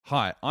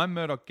Hi, I'm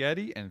Murdoch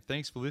Gaddy, and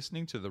thanks for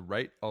listening to The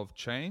Rate of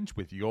Change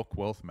with York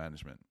Wealth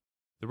Management.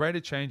 The Rate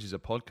of Change is a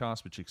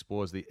podcast which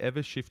explores the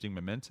ever-shifting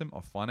momentum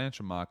of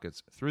financial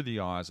markets through the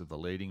eyes of the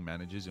leading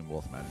managers in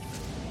wealth management.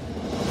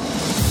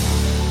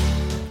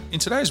 In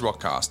today's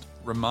ROCast,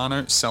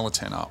 Romano Sala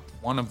Tenna,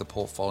 one of the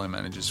portfolio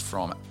managers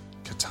from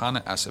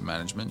Katana Asset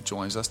Management,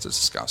 joins us to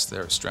discuss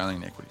their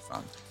Australian equity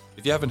fund.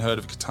 If you haven't heard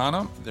of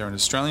Katana, they're an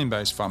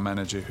Australian-based fund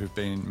manager who've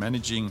been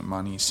managing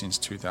money since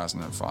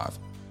 2005.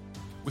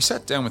 We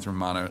sat down with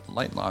Romano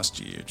late last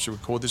year to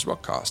record this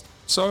ROCast,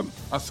 so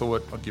I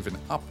thought I'd give an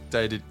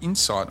updated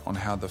insight on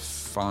how the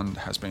fund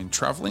has been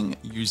travelling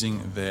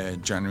using their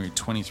January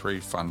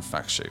 23 fund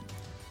fact sheet.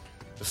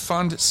 The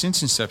fund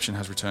since inception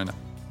has returned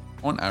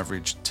on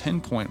average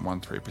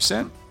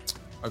 10.13%.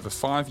 Over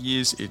 5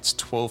 years, it's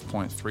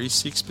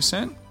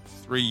 12.36%,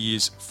 3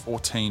 years,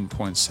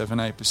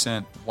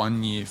 14.78%,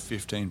 1 year,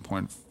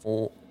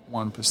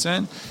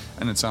 15.41%,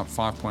 and it's up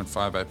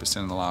 5.58%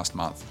 in the last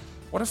month.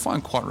 What I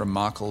find quite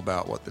remarkable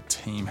about what the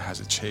team has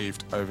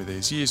achieved over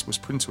these years was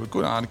put into a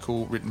good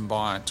article written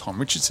by Tom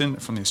Richardson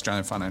from the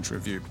Australian Financial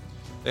Review.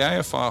 The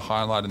AFR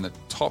highlighted in the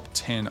top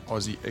 10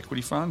 Aussie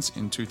equity funds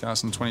in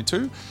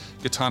 2022.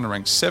 Katana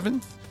ranked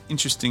 7th.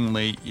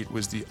 Interestingly, it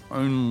was the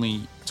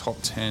only top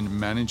 10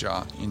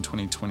 manager in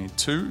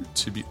 2022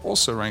 to be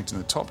also ranked in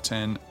the top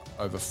 10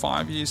 over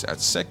 5 years at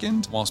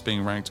second, whilst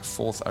being ranked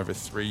 4th over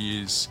 3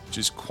 years, which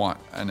is quite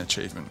an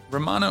achievement.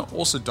 Romano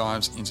also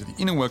dives into the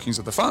inner workings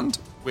of the fund,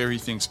 where he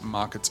thinks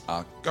markets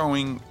are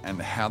going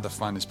and how the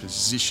fund is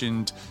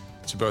positioned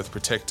to both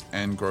protect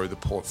and grow the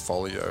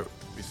portfolio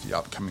with the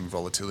upcoming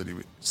volatility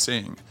we're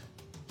seeing.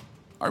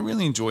 I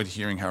really enjoyed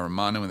hearing how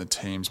Romano and the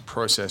teams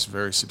process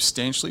very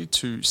substantially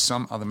to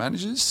some other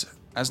managers.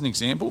 As an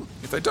example,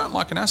 if they don't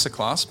like an asset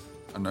class,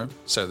 I don't know,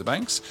 say the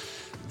banks,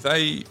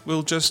 they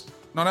will just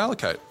not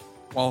allocate,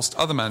 whilst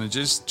other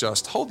managers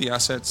just hold the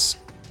assets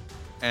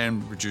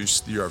and reduce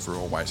the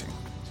overall weighting.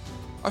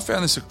 I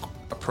found this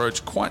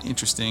approach quite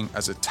interesting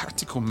as a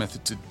tactical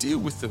method to deal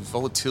with the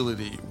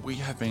volatility we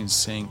have been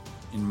seeing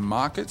in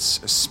markets,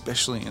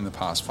 especially in the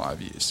past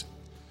 5 years.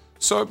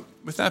 So,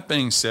 with that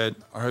being said,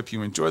 I hope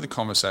you enjoy the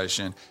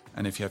conversation,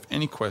 and if you have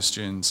any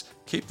questions,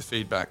 keep the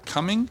feedback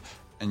coming,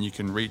 and you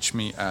can reach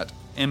me at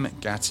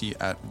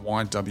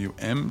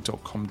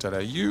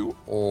mgatti@ywm.com.au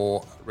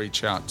or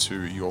reach out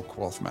to York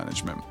Wealth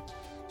Management.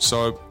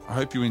 So I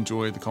hope you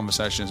enjoyed the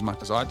conversation as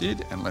much as I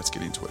did, and let's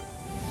get into it.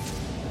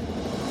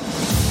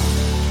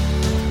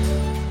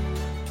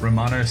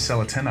 Romano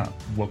Sala Tenna,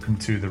 welcome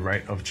to The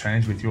Rate of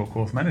Change with York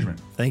Wealth Management.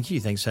 Thank you.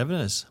 Thanks for having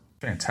us.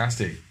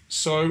 Fantastic.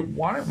 So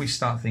why don't we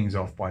start things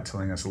off by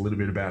telling us a little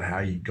bit about how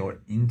you got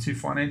into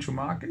financial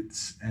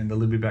markets and a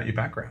little bit about your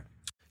background?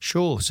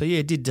 Sure. So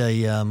I did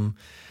a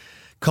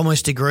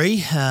commerce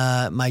degree,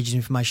 majored in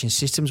information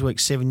systems, worked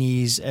 7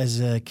 years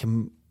as a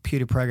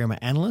computer programmer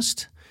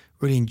analyst.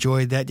 Really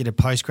enjoyed that, did a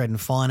postgrad in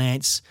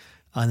finance,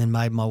 and then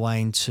made my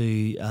way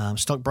into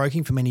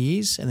stockbroking for many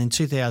years. And then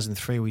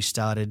 2003, we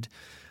started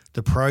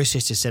the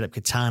process to set up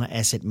Katana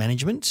Asset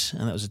Management,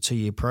 and that was a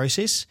 2-year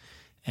process,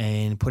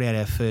 and put out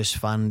our first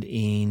fund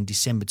in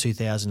December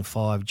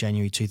 2005,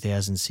 January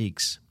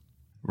 2006.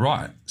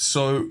 Right.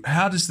 So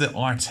how does the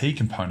IT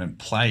component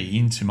play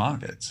into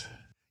markets?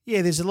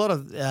 Yeah, there's a lot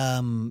of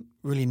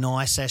really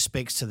nice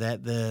aspects to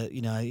that.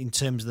 In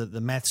terms of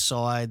the math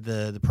side,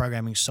 the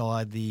programming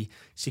side, the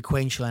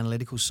sequential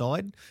analytical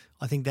side,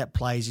 I think that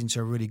plays into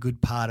a really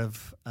good part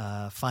of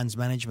funds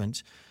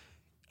management.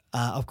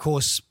 Of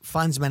course,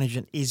 funds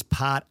management is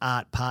part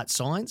art, part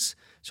science.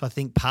 So I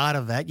think part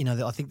of that,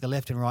 I think the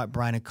left and right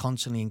brain are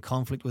constantly in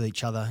conflict with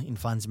each other in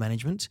funds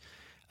management,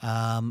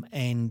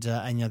 and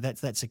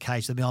that's the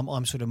case. I mean,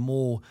 I'm sort of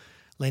more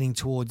leaning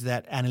towards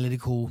that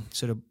analytical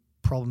sort of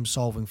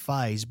problem-solving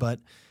phase,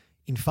 but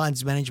in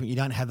funds management, you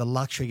don't have the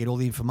luxury to get all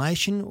the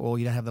information, or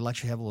you don't have the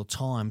luxury to have all the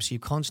time. So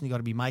you've constantly got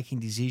to be making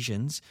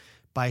decisions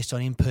based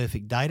on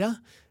imperfect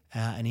data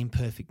and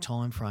imperfect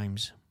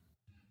timeframes.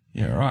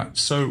 Yeah, right.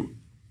 So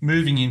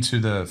moving into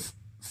the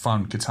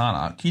fund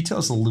Katana, can you tell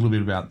us a little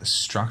bit about the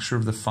structure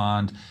of the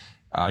fund,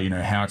 how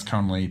it's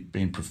currently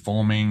been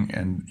performing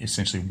and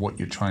essentially what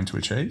you're trying to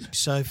achieve?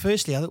 So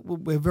firstly,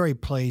 we're very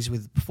pleased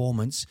with the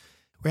performance.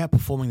 We're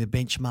outperforming the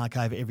benchmark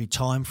over every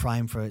time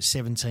frame for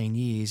 17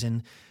 years.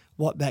 And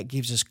what that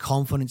gives us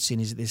confidence in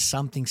is that there's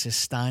something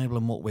sustainable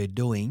in what we're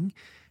doing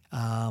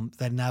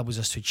that enables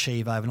us to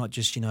achieve over not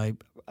just, a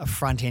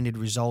front-ended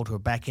result or a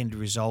back-ended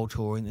result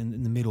or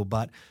in the middle,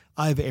 but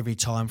over every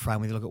time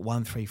frame, whether you look at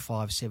 1, 3,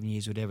 5, 7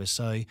 years, whatever.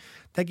 So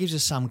that gives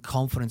us some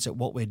confidence that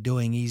what we're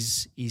doing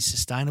is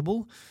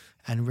sustainable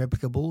and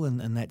replicable,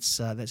 and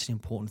that's an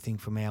important thing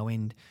from our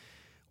end.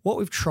 What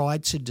we've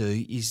tried to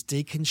do is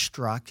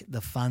deconstruct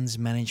the funds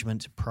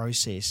management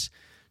process.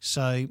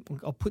 So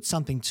I'll put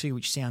something to you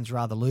which sounds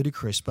rather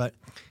ludicrous, but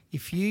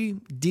if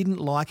you didn't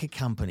like a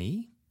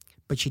company,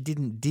 but you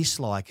didn't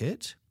dislike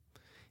it,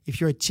 if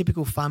you're a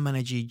typical fund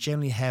manager, you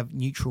generally have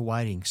neutral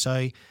weighting.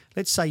 So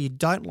let's say you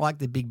don't like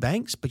the big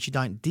banks, but you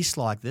don't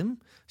dislike them.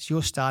 So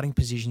your starting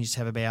position is to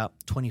have about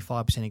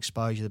 25%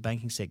 exposure to the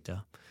banking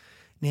sector.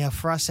 Now,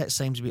 for us, that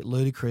seems a bit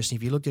ludicrous. And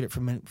if you looked at it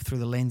through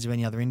the lens of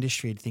any other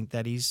industry, you'd think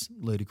that is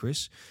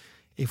ludicrous.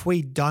 If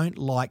we don't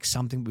like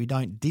something, but we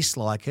don't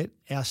dislike it,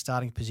 our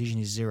starting position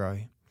is 0.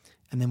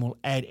 And then we'll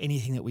add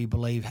anything that we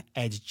believe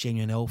adds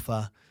genuine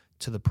alpha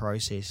to the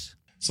process.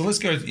 So let's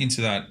go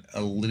into that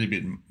a little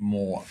bit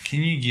more.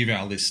 Can you give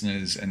our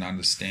listeners an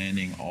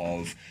understanding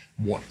of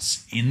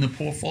what's in the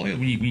portfolio?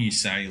 When you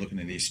say you're looking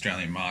at the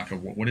Australian market,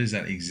 what does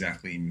that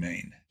exactly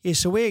mean? Yeah,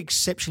 so we're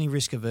exceptionally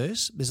risk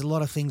averse. There's a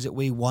lot of things that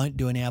we won't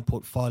do in our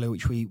portfolio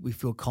which we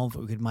feel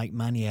confident we could make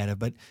money out of,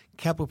 but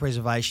capital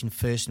preservation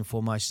first and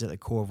foremost is at the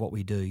core of what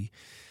we do.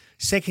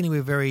 Secondly,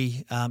 we're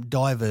very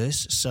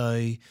diverse,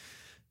 so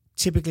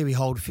typically we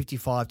hold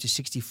 55 to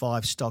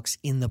 65 stocks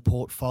in the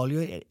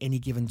portfolio at any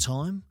given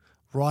time.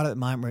 Right at the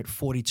moment, we're at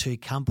 42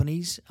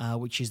 companies,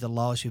 which is the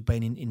lowest we've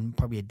been in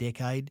probably a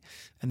decade,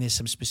 and there's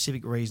some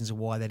specific reasons of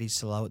why that is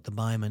so low at the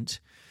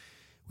moment.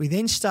 We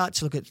then start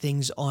to look at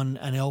things on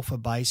an alpha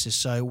basis,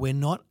 so we're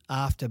not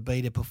after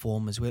beta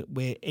performers.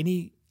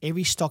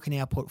 Every stock in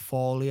our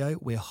portfolio,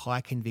 we're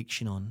high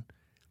conviction on.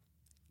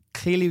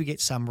 Clearly, we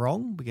get some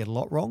wrong, we get a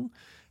lot wrong,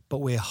 but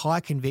we're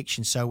high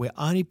conviction, so we're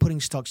only putting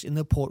stocks in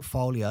the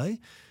portfolio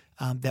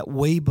that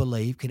we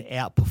believe can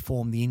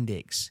outperform the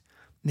index.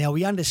 Now,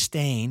 we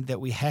understand that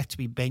we have to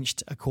be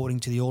benched according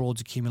to the All Ords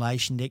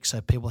Accumulation Index,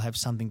 so people have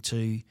something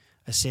to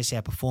assess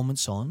our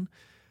performance on,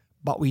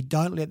 but we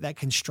don't let that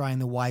constrain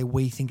the way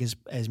we think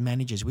as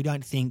managers. We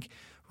don't think,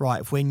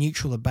 right, if we're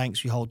neutral to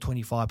banks, we hold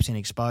 25%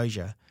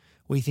 exposure.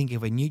 We think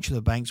if we're neutral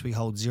to banks, we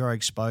hold 0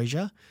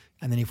 exposure.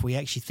 And then if we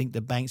actually think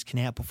the banks can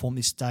outperform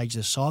this stage of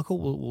the cycle,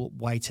 we'll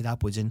weight it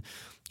upwards. And,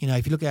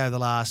 if you look over the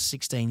last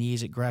 16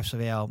 years at graphs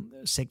of our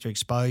sector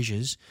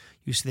exposures,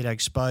 you see that our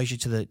exposure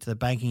to the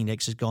banking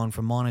index has gone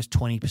from minus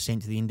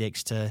 20% to the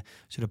index to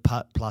sort of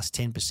plus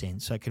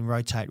 10%. So it can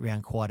rotate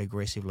around quite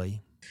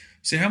aggressively.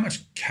 So how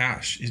much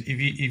cash, if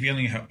you're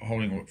only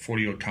holding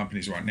 40 odd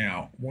companies right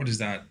now, what is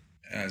that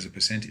as a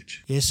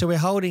percentage? Yeah, so we're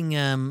holding,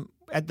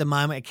 at the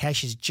moment, our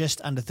cash is just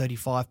under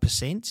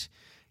 35%.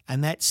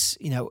 And that's,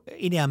 in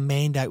our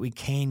mandate, we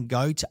can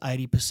go to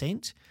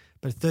 80%,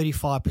 but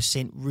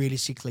 35%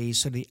 realistically is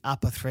sort of the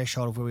upper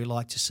threshold of where we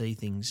like to see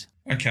things.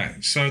 Okay,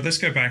 so let's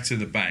go back to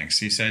the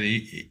banks. You said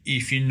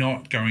if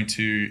you're going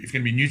to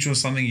be neutral or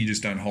something, you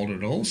just don't hold it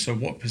at all. So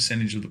what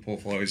percentage of the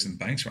portfolio is in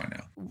banks right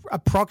now?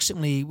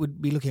 Approximately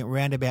would be looking at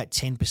around about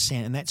 10%,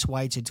 and that's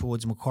weighted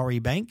towards Macquarie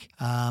Bank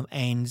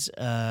and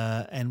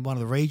one of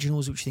the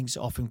regionals, which I think is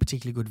offering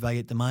particularly good value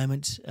at the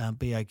moment,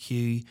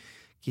 BOQ,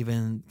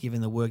 given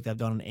the work they've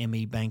done on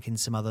ME Bank and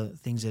some other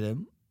things that are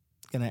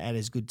going to add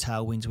as good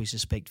tailwinds, we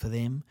suspect, for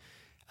them.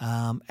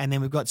 And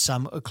then we've got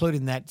some,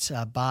 including that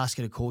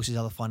basket, of course, is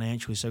other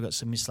financials. So we've got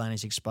some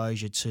miscellaneous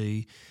exposure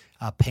to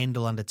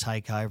Pendle under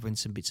takeover and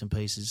some bits and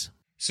pieces.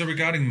 So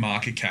regarding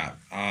market cap,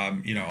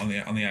 on the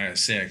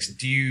ASX,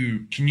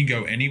 can you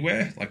go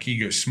anywhere? Like, can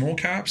you go small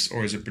caps,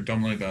 or is it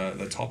predominantly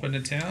the top end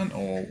of town,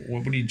 or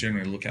what do you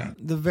generally look at?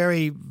 The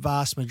very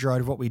vast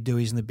majority of what we do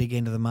is in the big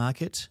end of the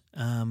market.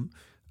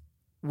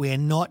 We're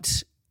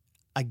not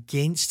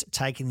against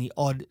taking the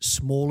odd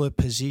smaller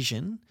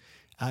position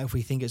if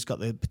we think it's got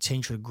the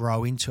potential to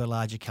grow into a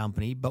larger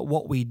company. But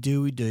what we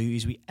do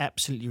is we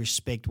absolutely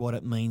respect what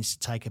it means to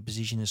take a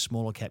position in a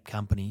smaller cap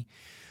company.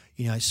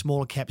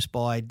 Smaller caps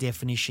by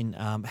definition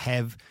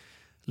have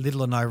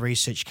little or no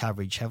research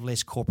coverage, have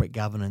less corporate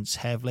governance,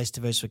 have less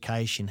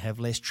diversification, have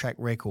less track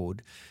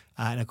record,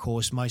 and of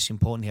course, most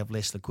importantly, have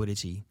less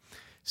liquidity.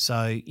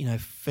 So,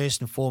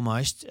 first and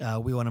foremost,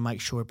 we want to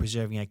make sure we're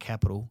preserving our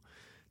capital.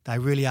 They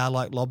really are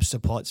like lobster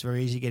pots,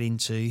 very easy to get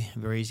into,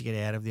 very easy to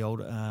get out of, the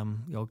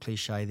old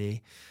cliche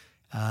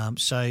there.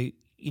 So,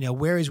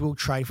 whereas we'll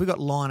trade, if we've got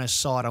line of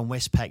sight on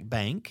Westpac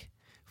Bank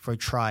for a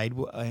trade,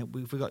 if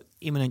we've got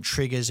imminent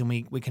triggers and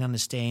we can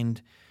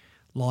understand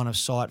line of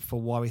sight for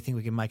why we think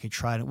we can make a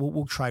trade,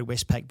 we'll trade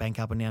Westpac Bank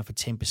up and down for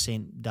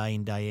 10% day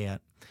in, day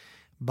out.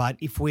 But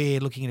if we're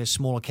looking at a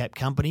smaller cap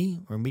company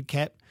or a mid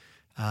cap,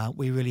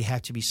 we really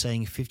have to be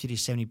seeing 50 to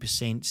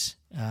 70%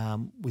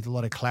 with a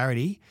lot of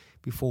clarity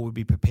before we'd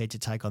be prepared to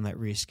take on that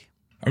risk.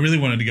 I really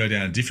wanted to go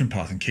down a different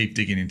path and keep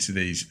digging into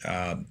these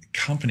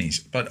companies.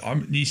 But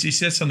you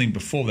said something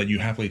before that you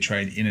happily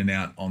trade in and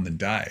out on the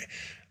day.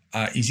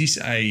 Is this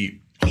a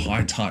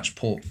high-touch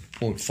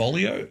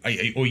portfolio?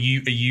 Or do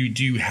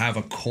you have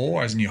a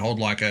core, as in you hold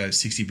like a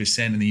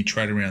 60% and then you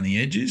trade around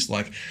the edges?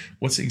 Like,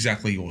 what's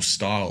exactly your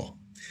style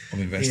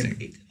of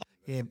investing?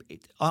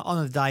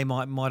 On the day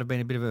might have been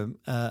a bit of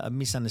a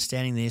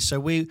misunderstanding there.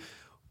 So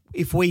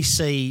if we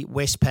see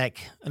Westpac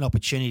an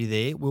opportunity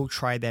there, we'll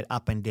trade that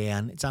up and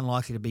down. It's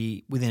unlikely to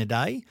be within a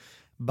day,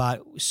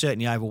 but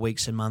certainly over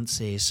weeks and months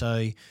there.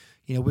 So,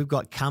 we've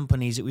got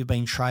companies that we've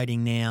been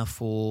trading now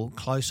for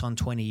close on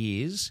 20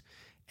 years,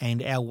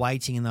 and our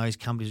weighting in those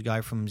companies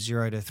go from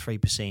 0 to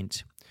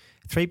 3%.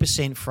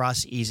 3% for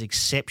us is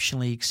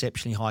exceptionally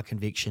high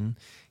conviction.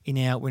 We're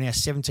in our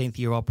 17th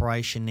year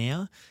operation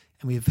now,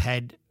 and we've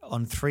had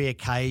on 3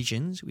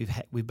 occasions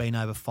we've been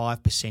over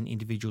 5%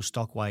 individual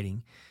stock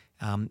weighting.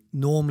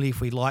 Normally,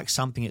 if we like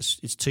something, it's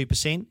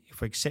 2%.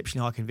 If we're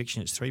exceptionally high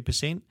conviction, it's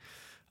 3%.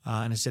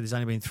 And I said there's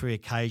only been 3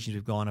 occasions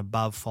we've gone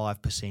above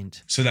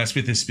 5%. So that's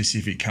with the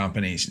specific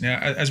companies. Now,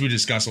 as we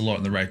discuss a lot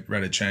in the rate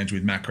of change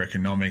with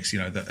macroeconomics,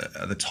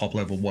 at the top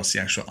level, what's the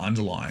actual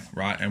underlying,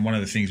 right? And one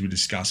of the things we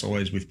discuss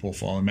always with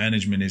portfolio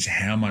management is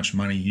how much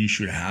money you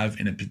should have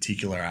in a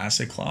particular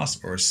asset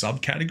class or a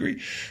subcategory.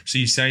 So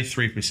you say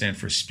 3%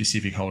 for a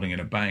specific holding in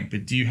a bank,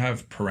 but do you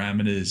have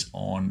parameters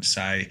on,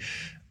 say,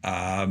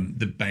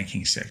 the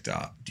banking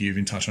sector? Do you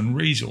even touch on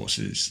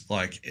resources?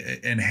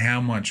 And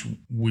how much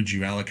would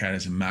you allocate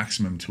as a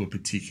maximum to a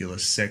particular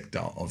sector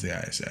of the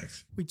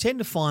ASX? We tend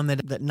to find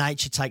that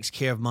nature takes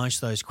care of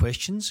most of those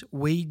questions.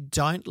 We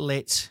don't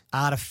let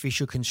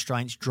artificial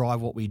constraints drive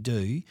what we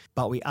do,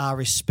 but we are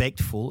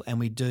respectful and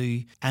we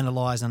do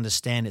analyse and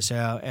understand it. So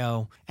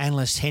our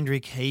analyst,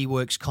 Hendrik, he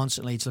works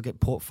constantly to look at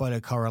portfolio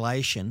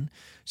correlation.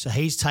 So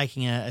he's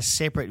taking a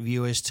separate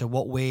view as to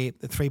what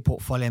the 3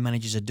 portfolio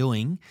managers are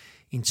doing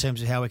in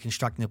terms of how we're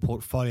constructing the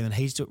portfolio, and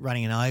he's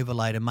running an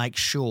overlay to make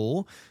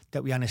sure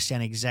that we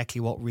understand exactly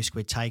what risk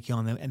we're taking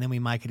on, and then we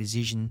make a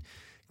decision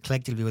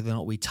collectively whether or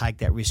not we take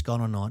that risk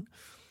on or not.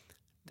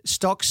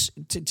 Stocks,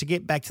 to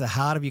get back to the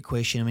heart of your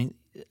question, I mean,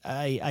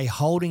 a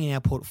holding in our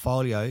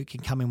portfolio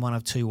can come in one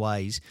of 2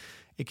 ways.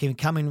 It can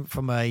come in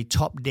from a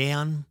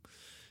top-down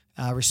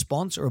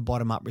response or a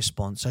bottom-up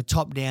response. So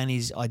top-down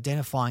is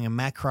identifying a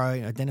macro,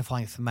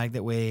 identifying a thematic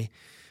that we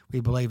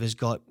believe has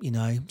got,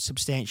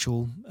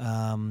 substantial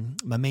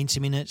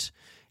momentum in it,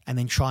 and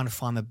then trying to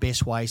find the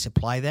best ways to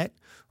play that.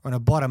 Or on a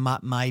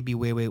bottom-up, maybe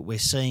where we're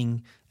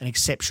seeing an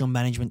exceptional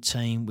management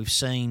team, we've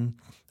seen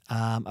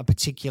a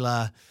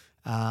particular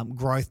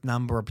growth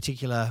number, a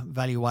particular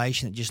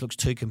valuation that just looks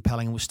too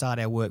compelling, and we'll start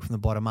our work from the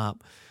bottom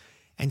up.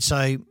 And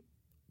so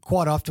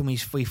quite often we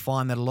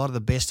find that a lot of the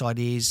best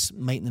ideas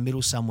meet in the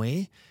middle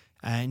somewhere.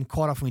 And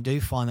quite often we do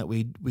find that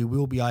we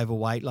will be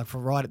overweight. Like for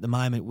right at the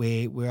moment,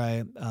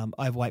 we're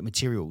overweight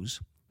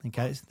materials.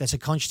 Okay, that's a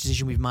conscious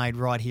decision we've made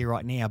right here,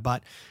 right now.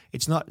 But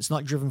it's not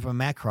driven from a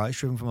macro; it's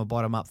driven from a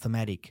bottom-up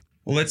thematic.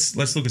 Well, let's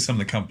look at some of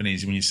the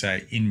companies when you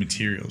say in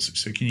materials.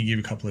 So can you give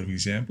a couple of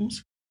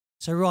examples?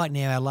 So right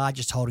now, our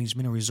largest holding is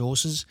Mineral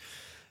Resources.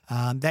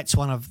 That's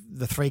one of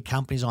the 3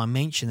 companies I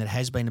mentioned that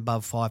has been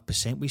above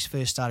 5%. We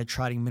first started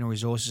trading Mineral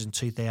Resources in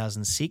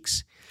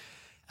 2006.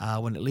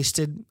 When it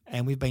listed,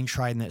 and we've been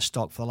trading that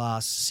stock for the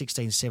last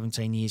 16,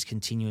 17 years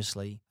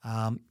continuously.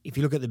 If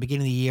you look at the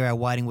beginning of the year, our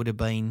weighting would have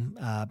been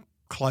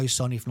close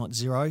on, if not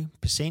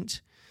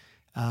 0%.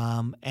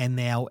 And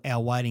now our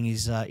weighting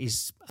is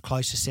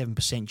close to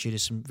 7% due to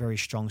some very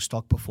strong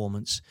stock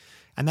performance.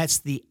 And that's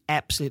the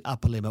absolute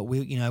upper limit.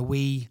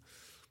 We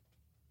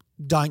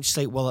don't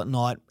sleep well at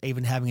night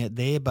even having it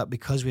there, but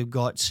because we've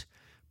got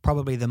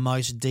probably the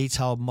most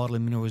detailed model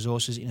in Mineral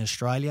Resources in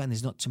Australia, and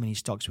there's not too many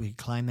stocks we could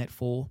claim that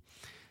for,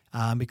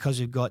 because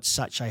we've got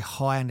such a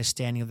high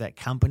understanding of that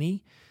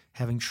company,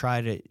 having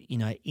traded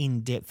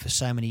in depth for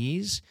so many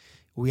years,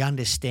 we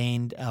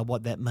understand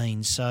what that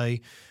means. So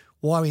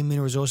why are we in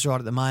Mineral Resources right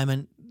at the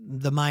moment?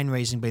 The main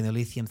reason being the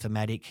lithium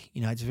thematic.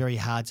 It's very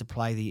hard to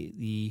play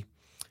the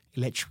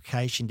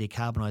electrification,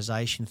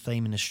 decarbonisation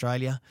theme in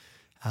Australia.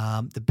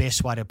 The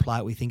best way to play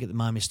it, we think, at the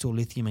moment is still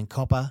lithium and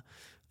copper.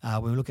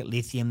 When we look at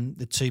lithium,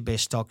 the 2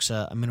 best stocks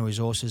are Mineral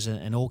Resources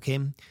and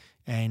Allchem.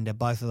 And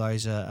both of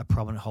those are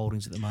prominent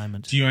holdings at the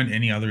moment. Do you own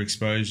any other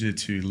exposure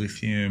to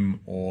lithium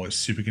or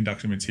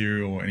superconductor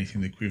material or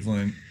anything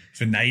equivalent?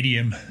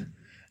 Vanadium?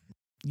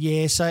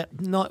 Yeah, so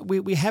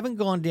we haven't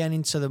gone down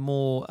into the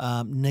more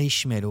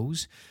niche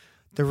metals.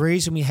 The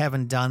reason we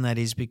haven't done that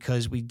is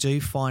because we do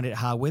find it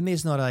hard. When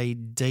there's not a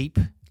deep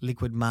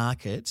liquid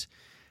market,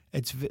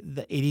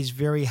 it is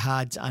very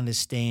hard to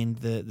understand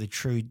the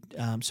true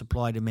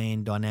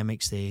supply-demand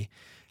dynamics there.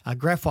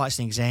 Graphite's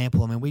an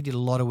example. I mean, we did a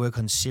lot of work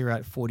on Sierra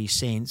at 40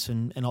 cents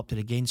and opted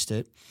against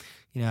it.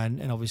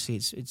 And obviously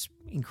it's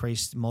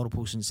increased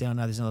multiples since then. I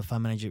know there's another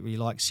fund manager that really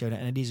likes Sierra,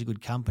 and it is a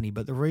good company.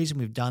 But the reason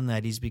we've done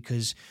that is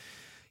because,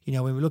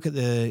 when we look at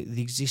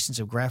the existence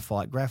of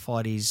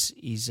graphite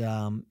is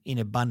in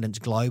abundance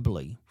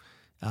globally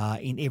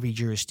in every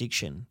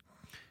jurisdiction.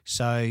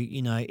 So,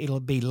 it'll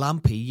be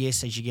lumpy,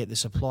 yes, as you get the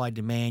supply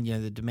demand,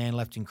 the demand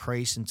left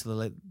increase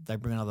until they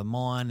bring another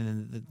mine,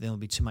 and then there'll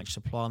be too much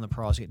supply and the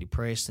price will get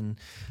depressed. And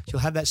so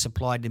you'll have that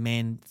supply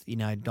demand,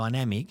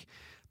 dynamic.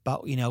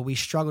 But, we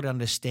struggle to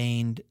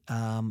understand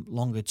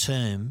longer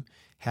term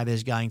how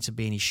there's going to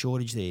be any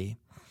shortage there.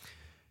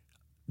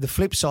 The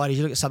flip side is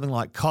you look at something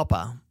like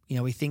copper.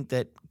 We think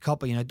that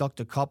copper,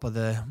 Dr. Copper,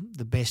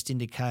 the best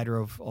indicator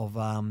of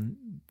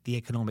the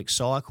economic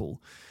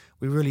cycle,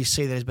 we really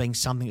see that as being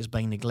something that's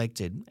being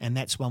neglected, and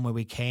that's one where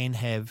we can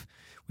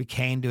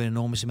do an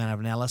enormous amount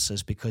of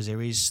analysis because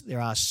there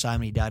are so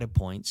many data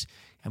points,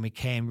 and we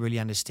can really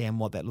understand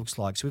what that looks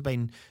like. So we've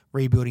been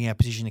rebuilding our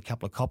position in a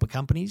couple of copper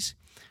companies.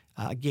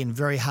 Again,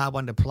 very hard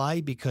one to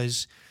play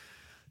because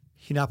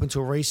up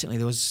until recently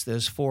there was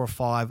 4 or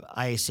 5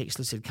 ASX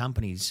listed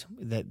companies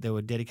that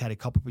were dedicated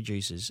copper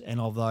producers, and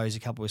of those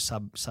a couple were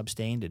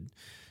substandard.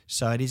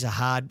 So it is a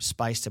hard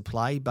space to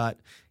play, but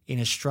in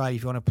Australia,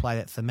 if you want to play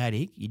that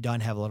thematic, you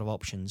don't have a lot of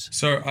options.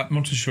 So I'm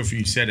not too sure if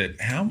you said it.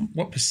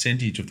 What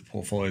percentage of the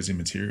portfolio is in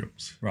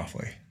materials,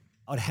 roughly?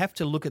 I'd have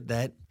to look at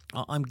that.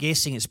 I'm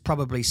guessing it's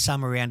probably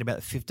somewhere around about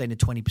the 15 to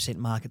 20%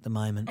 mark at the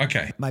moment.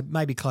 Okay.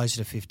 Maybe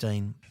closer to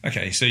 15.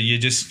 Okay, so you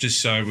just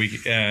so we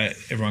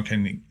everyone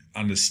can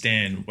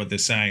understand what they're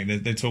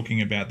saying. They're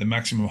talking about the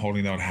maximum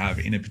holding they would have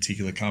in a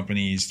particular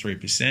company is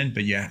 3%,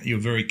 but yeah, you're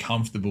very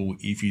comfortable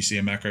if you see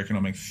a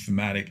macroeconomic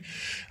thematic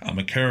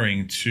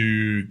occurring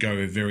to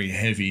go very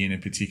heavy in a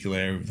particular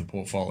area of the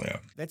portfolio.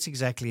 That's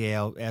exactly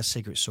our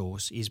secret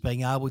sauce, is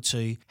being able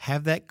to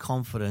have that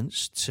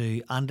confidence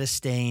to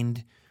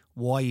understand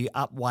why you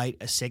upweight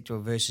a sector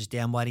versus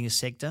downweighting a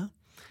sector.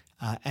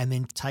 And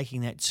then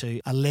taking that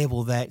to a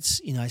level that's,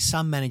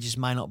 some managers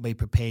may not be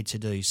prepared to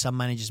do. Some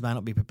managers may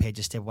not be prepared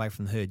to step away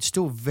from the herd.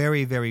 Still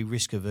very, very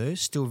risk averse,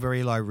 still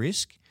very low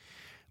risk.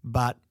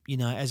 But,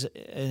 as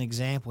an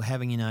example,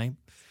 having,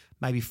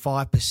 maybe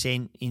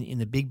 5% in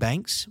the big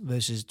banks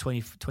versus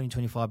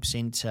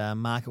 20-25%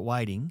 market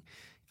weighting,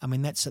 I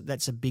mean, that's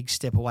a big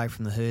step away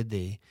from the herd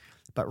there.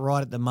 But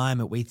right at the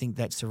moment, we think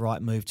that's the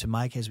right move to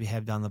make, as we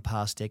have done the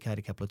past decade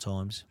a couple of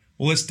times.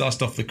 Well, let's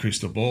dust off the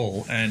crystal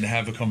ball and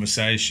have a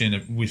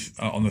conversation with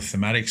on the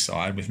thematic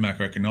side with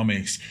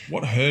macroeconomics.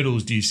 What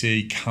hurdles do you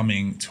see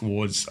coming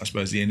towards, I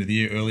suppose, the end of the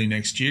year, early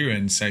next year,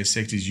 and say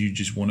sectors you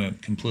just want to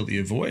completely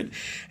avoid?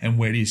 And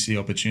where do you see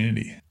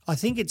opportunity? I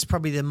think it's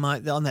probably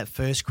on that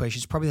first question,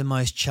 it's probably the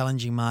most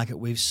challenging market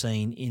we've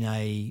seen in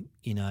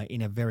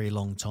a very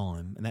long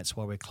time, and that's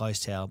why we're close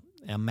to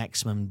our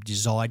maximum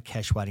desired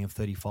cash weighting of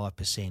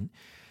 35%.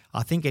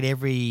 I think at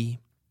every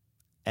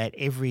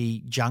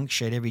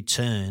juncture, at every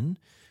turn,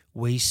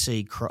 we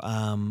see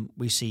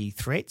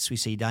threats, we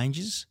see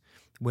dangers.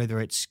 Whether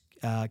it's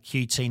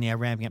QT now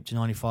ramping up to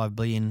 $95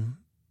 billion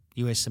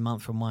US a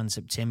month from 1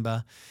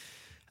 September,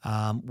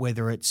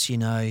 whether it's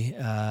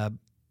the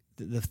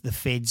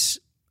Fed's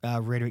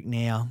rhetoric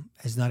now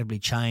has notably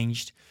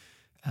changed.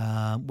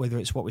 Whether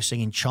it's what we're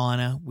seeing in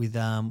China with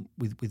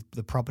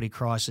the property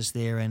crisis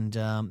there and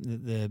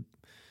the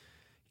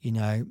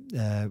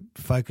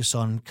focus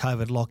on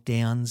COVID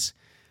lockdowns.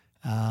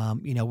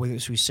 Whether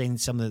it's we've seen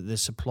some of the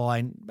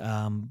supply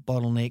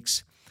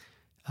bottlenecks,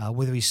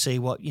 whether we see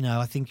what,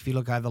 I think if you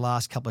look over the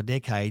last couple of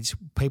decades,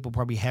 people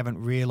probably haven't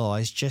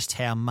realised just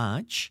how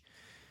much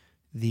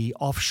the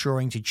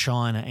offshoring to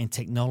China and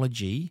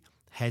technology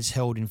has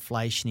held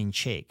inflation in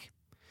check.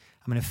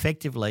 I mean,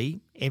 effectively,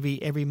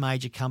 every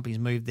major company's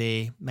moved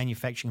their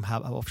manufacturing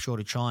hub offshore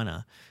to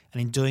China,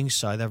 and in doing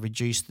so, they've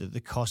reduced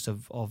the cost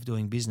of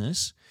doing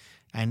business,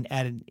 and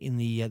added in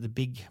the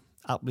big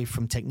uplift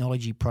from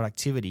technology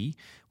productivity.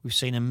 We've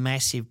seen a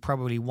massive,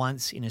 probably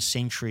once in a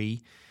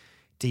century,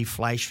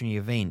 deflationary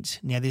event.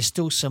 Now, there's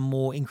still some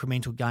more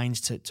incremental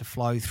gains to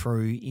flow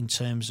through in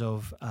terms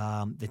of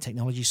the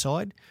technology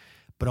side.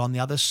 But on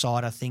the other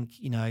side, I think,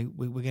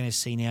 we're going to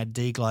see now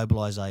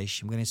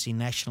deglobalisation. We're going to see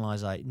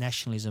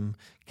nationalism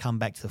come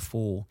back to the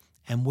fore.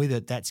 And with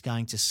it, that's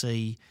going to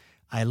see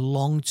a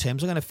long-term,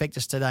 it's not going to affect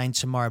us today and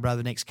tomorrow, but over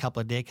the next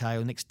couple of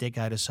decades or next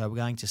decade or so, we're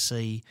going to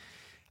see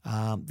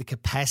the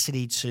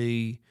capacity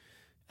to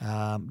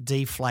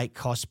deflate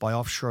costs by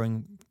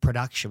offshoring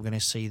production. We're going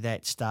to see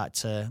that start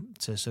to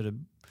sort of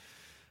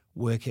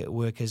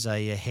work as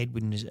a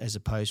headwind as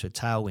opposed to a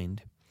tailwind.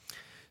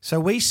 So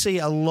we see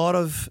a lot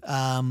of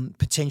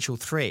potential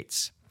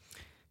threats.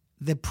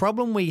 The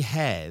problem we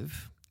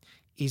have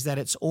is that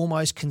it's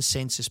almost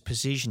consensus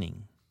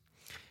positioning.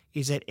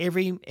 Is that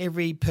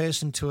every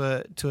person to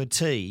a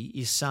T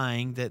is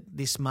saying that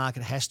this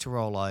market has to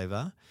roll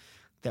over,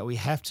 that we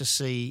have to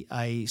see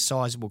a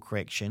sizable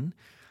correction.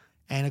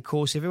 And, of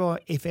course,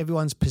 if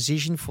everyone's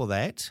positioned for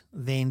that,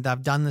 then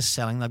they've done the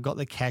selling, they've got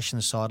the cash on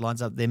the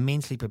sidelines, they're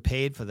mentally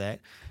prepared for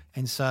that.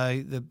 And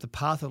so the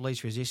path of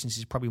least resistance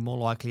is probably more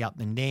likely up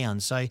than down.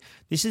 So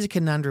this is a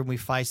conundrum we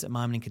face at the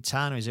moment in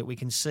Katana, is that we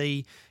can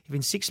see if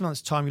in 6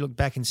 months' time you look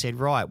back and said,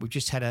 right, we've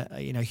just had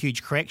a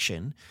huge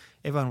correction,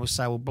 everyone will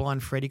say, well,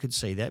 blind Freddie could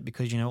see that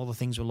because, all the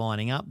things were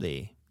lining up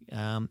there.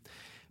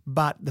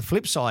 But the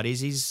flip side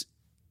is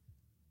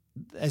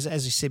as I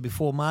said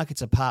before,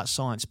 markets are part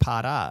science,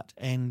 part art.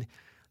 And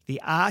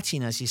the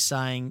artiness is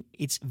saying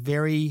it's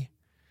very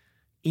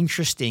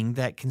interesting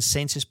that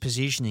consensus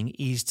positioning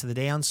is to the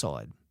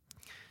downside.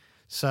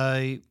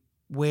 So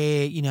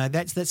where,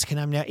 that's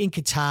conundrum. Now in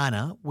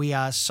Katana, we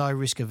are so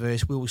risk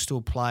averse, we will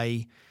still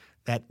play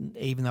that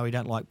even though we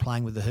don't like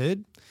playing with the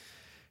herd.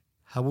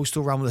 We'll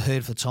still run with the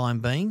herd for the time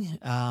being,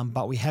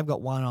 but we have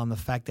got one on the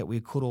fact that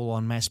we could all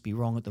en masse be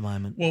wrong at the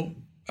moment. Well,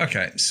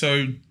 okay,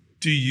 so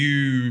do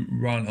you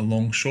run a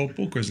long short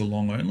book or is it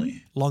long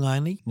only? Long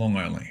only. Long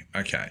only,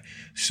 okay.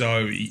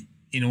 So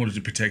in order to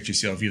protect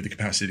yourself, you have the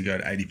capacity to go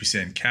to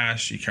 80%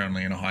 cash. You're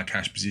currently in a high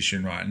cash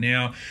position right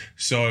now.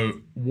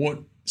 So what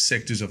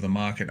sectors of the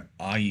market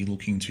are you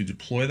looking to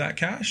deploy that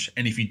cash?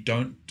 And if you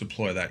don't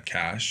deploy that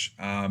cash,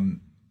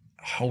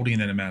 holding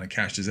that amount of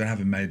cash, does that have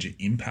a major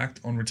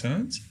impact on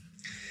returns?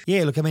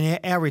 Yeah, look, I mean,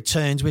 our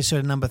returns, we're sort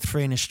of number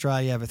 3 in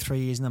Australia over 3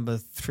 years, number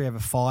 3 over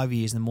 5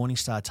 years in the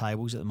Morningstar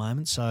tables at the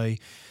moment. So,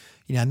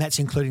 and that's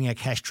including our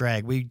cash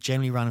drag. We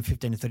generally run a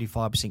 15 to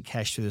 35%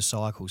 cash through the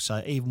cycle.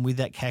 So even with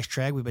that cash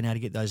drag, we've been able to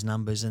get those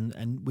numbers,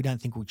 and we don't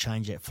think we'll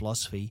change that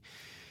philosophy.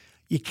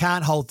 You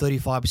can't hold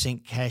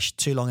 35% cash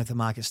too long if the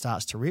market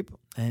starts to rip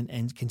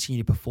and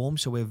continue to perform.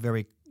 So we're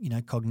very,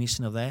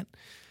 cognizant of that.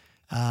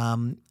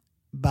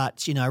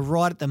 But,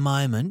 right at the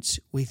moment,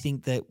 we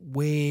think that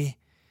we're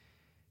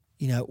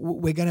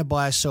going to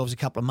buy ourselves a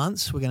couple of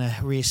months. We're going to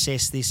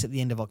reassess this at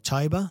the end of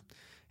October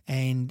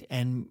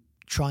and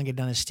try and get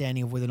an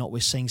understanding of whether or not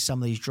we're seeing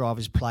some of these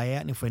drivers play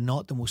out. And if we're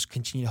not, then we'll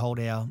continue to hold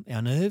our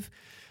nerve.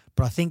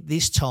 But I think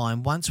this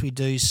time, once we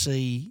do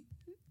see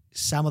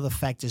some of the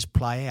factors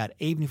play out,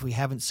 even if we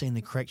haven't seen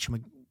the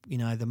correction,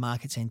 the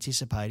market's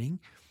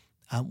anticipating,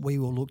 we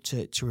will look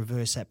to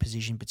reverse that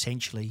position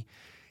potentially.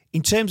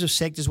 In terms of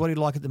sectors, what do you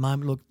like at the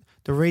moment? Look,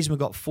 the reason we've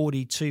got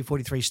 42,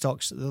 43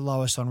 stocks, the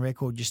lowest on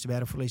record just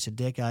about for at least a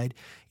decade,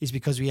 is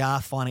because we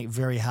are finding it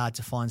very hard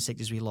to find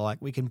sectors we like.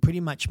 We can pretty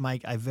much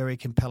make a very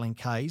compelling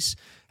case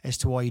as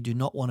to why you do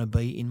not want to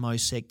be in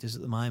most sectors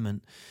at the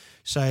moment.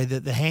 So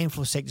the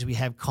handful of sectors we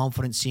have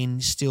confidence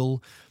in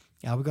still,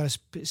 we've got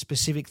a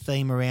specific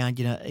theme around,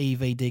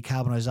 EV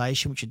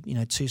decarbonisation, which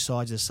are, two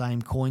sides of the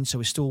same coin. So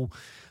we're still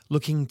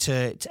looking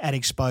to add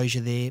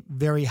exposure there.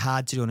 Very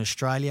hard to do in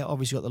Australia.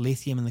 Obviously got the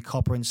lithium and the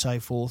copper and so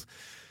forth.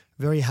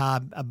 Very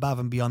hard above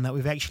and beyond that.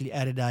 We've actually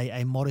added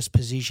a modest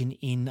position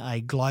in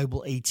a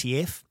global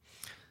ETF,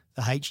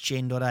 the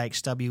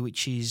HGen.AXW,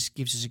 which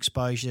gives us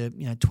exposure,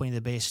 20 of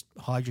the best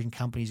hydrogen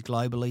companies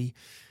globally,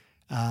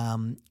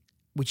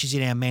 which is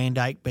in our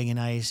mandate, being an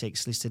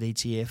ASX-listed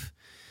ETF.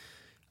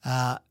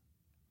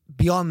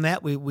 Beyond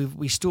that,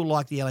 we still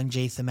like the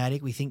LNG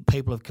thematic. We think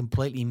people have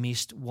completely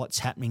missed what's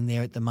happening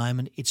there at the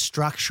moment. It's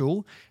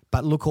structural,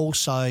 but look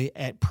also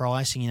at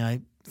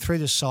pricing. Through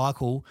the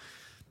cycle,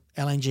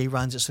 LNG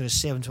runs at sort of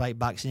 $7 to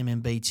 $8 in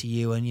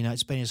MMBTU, and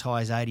it's been as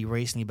high as 80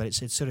 recently, but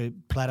it's sort of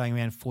plateauing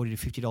around $40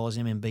 to $50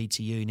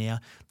 MMBTU now.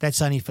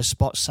 That's only for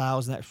spot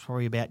sales, and that's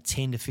probably about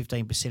 10 to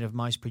 15% of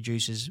most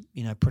producers'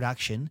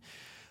 production.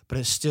 But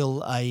it's still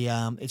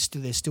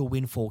there's still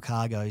windfall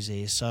cargoes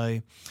there.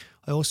 So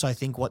I also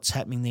think what's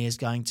happening there is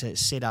going to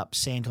set up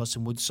Santos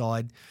and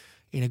Woodside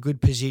in a good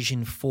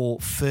position for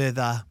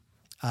further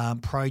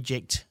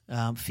project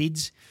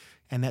FIDs.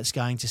 And that's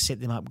going to set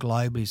them up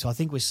globally. So I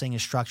think we're seeing a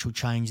structural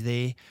change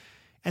there.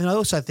 And I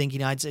also think,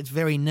 it's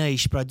very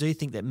niche, but I do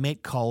think that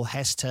met coal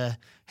has to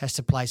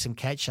play some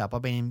catch up.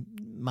 I've been in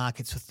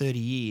markets for 30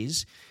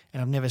 years,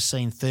 and I've never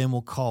seen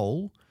thermal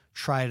coal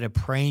trade at a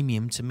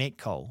premium to met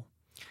coal.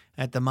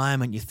 At the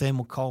moment, your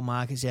thermal coal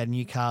markets out of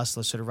Newcastle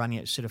are sort of running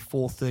at sort of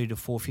 $430 to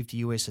 $450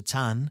 US a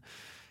tonne,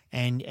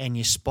 and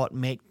your spot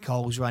met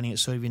coal is running at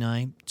sort of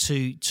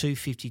 $250,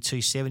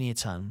 $270 a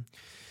tonne.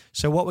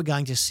 So what we're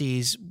going to see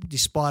is,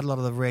 despite a lot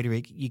of the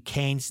rhetoric, there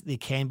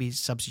can be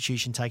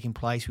substitution taking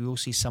place. We will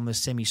see some of the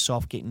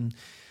semi-soft getting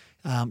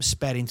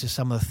spat into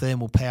some of the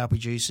thermal power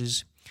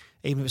producers.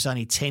 Even if it's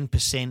only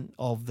 10%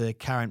 of the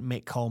current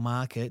met coal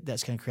market,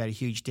 that's going to create a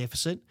huge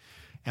deficit.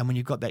 And when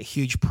you've got that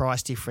huge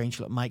price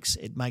differential, it makes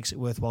it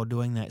worthwhile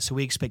doing that. So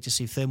we expect to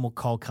see thermal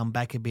coal come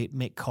back a bit,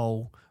 met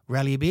coal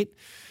rally a bit.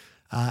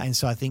 And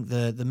so I think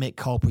the met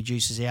coal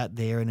producers out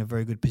there are in a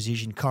very good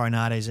position.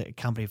 Coronado is a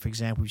company, for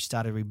example, we've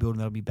started rebuilding.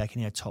 That'll be back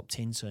in our top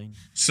 10 soon.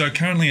 So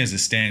currently as it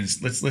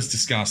stands, let's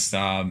discuss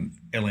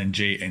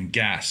LNG and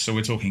gas. So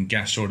we're talking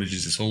gas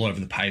shortages. It's all over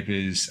the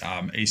papers,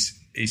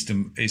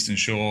 Eastern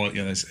Shore,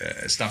 there's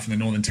stuff in the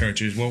Northern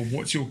Territory as well.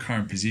 What's your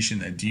current position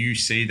there? Do you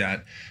see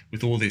that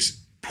with all this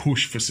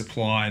push for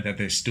supply that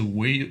there still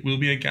will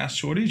be a gas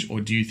shortage, or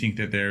do you think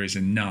that there is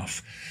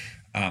enough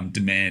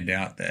demand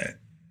out there?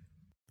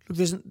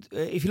 Look,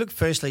 if you look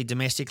firstly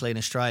domestically in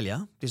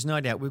Australia, there's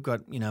no doubt we've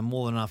got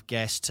more than enough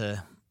gas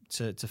to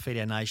feed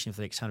our nation for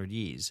the next 100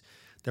 years.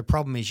 The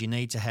problem is you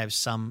need to have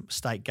some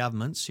state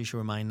governments, who should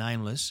remain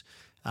nameless,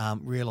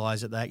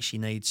 realise that they actually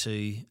need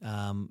to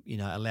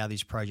allow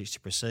these projects to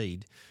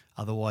proceed.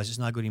 Otherwise, it's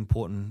no good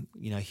importing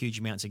huge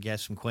amounts of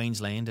gas from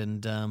Queensland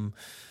and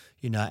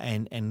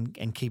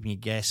keeping your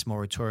gas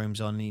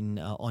moratoriums on in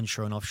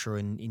onshore and offshore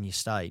in your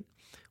state.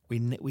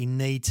 We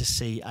need to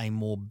see a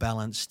more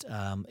balanced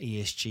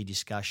ESG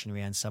discussion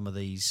around some of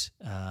these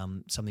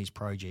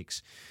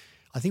projects.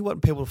 I think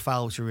what people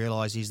fail to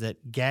realise is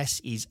that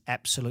gas is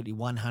absolutely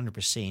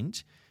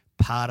 100%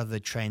 part of the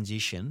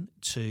transition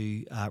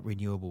to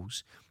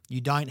renewables.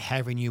 You don't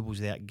have renewables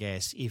without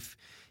gas. If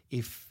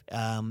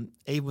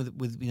even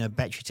with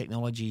battery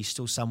technology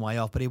still some way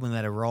off, but even when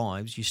that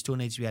arrives, you still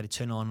need to be able to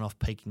turn on and off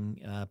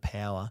peaking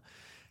power.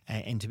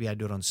 And to be able to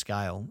do it on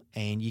scale.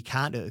 And you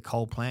can't do it at the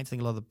coal plants. I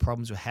think a lot of the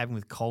problems we're having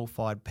with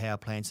coal-fired power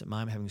plants at the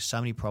moment, having so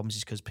many problems,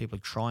 is because people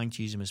are trying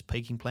to use them as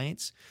peaking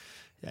plants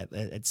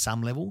at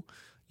some level.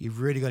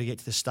 You've really got to get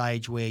to the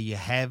stage where you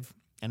have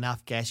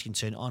enough gas you can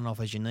turn on and off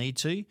as you need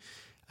to,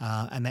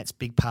 and that's a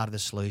big part of the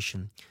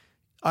solution.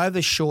 Over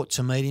the short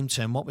to medium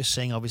term, what we're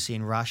seeing obviously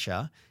in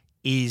Russia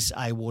is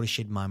a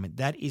watershed moment.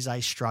 That is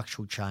a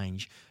structural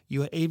change.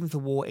 Even if the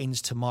war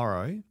ends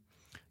tomorrow,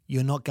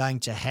 you're not going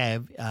to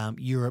have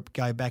Europe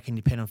go back and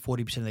depend on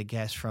 40% of their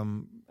gas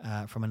from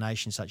a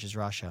nation such as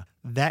Russia.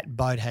 That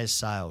boat has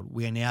sailed.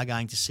 We are now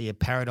going to see a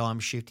paradigm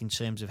shift in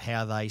terms of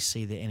how they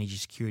see their energy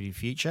security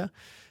future.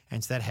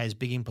 And so that has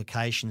big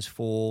implications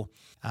for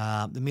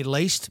the Middle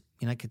East,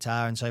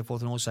 Qatar and so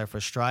forth, and also for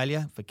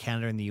Australia, for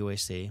Canada and the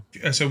US there.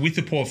 So with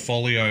the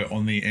portfolio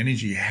on the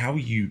energy, how are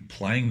you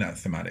playing that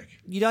thematic?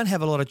 You don't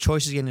have a lot of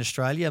choices in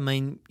Australia. I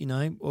mean,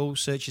 Oil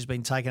Search has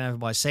been taken over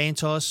by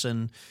Santos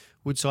and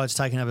Woodside's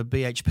taken over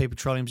BHP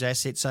Petroleum's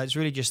assets. So it's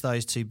really just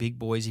those two big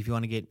boys if you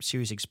want to get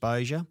serious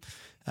exposure.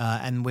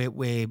 And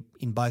we're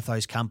in both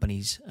those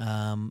companies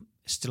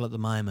still at the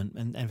moment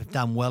and have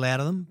done well out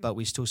of them, but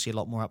we still see a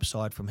lot more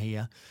upside from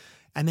here.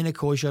 And then, of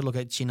course, you look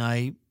at,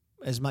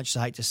 as much as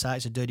I hate to say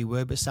it's a dirty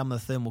word, but some of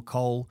the thermal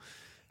coal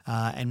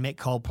and met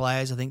coal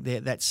players, I think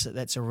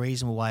that's a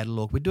reasonable way to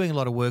look. We're doing a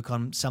lot of work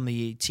on some of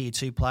the tier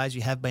 2 players.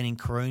 We have been in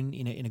Karoon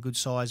in a good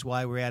sized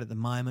way. We're out at the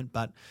moment,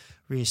 but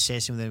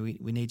reassessing whether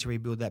we need to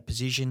rebuild that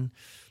position.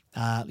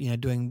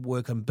 Doing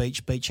work on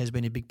Beach. Beach has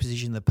been a big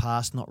position in the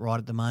past, not right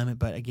at the moment,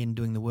 but again,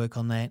 doing the work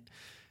on that.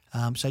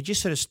 So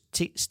just sort of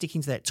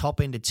sticking to that top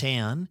end of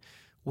town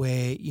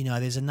where,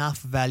 there's enough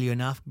value,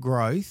 enough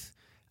growth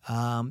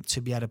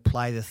to be able to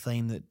play the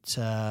theme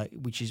that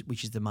which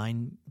is the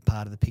main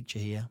part of the picture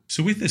here.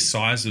 So with the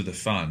size of the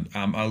fund,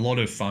 a lot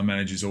of fund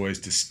managers always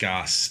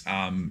discuss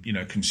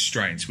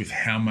constraints with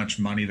how much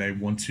money they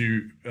want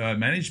to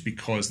manage,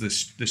 because the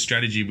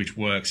strategy which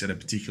works at a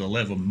particular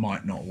level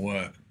might not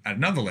work at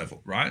another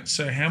level, right?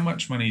 So how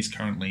much money is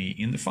currently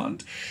in the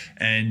fund,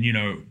 and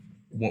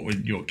what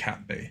would your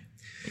cap be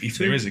if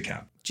there is a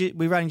cap?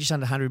 We're running just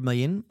under 100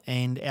 million,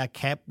 and our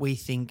cap, we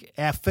think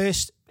our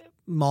first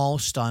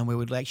milestone where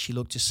we'd actually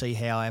look to see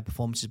how our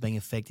performance is being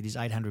affected is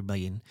 800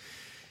 million.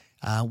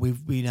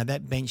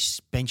 That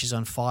benches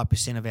on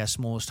 5% of our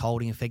smallest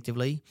holding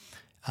effectively.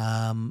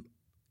 Given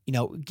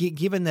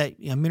that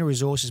Mineral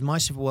Resources,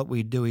 most of what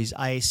we do is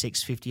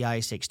ASX 50,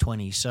 ASX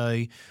 20.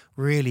 So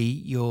really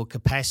your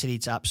capacity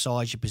to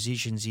upsize your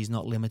positions is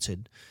not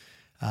limited.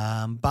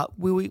 But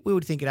we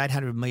would think at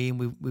 800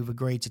 million, we've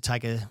agreed to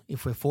take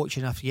if we're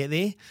fortunate enough to get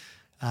there,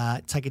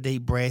 take a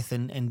deep breath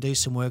and do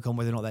some work on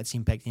whether or not that's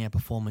impacting our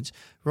performance.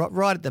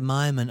 Right at the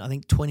moment, I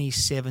think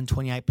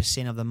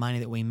 27-28% of the money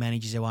that we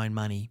manage is our own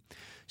money.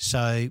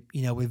 So,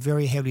 we're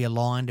very heavily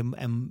aligned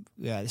and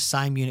the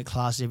same unit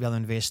class as every other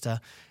investor.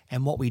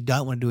 And what we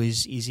don't want to do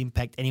is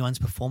impact anyone's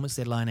performance,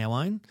 let alone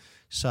our own.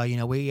 So,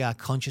 we are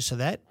conscious of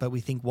that, but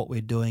we think what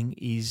we're doing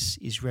is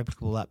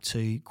replicable up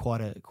to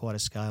quite a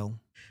scale.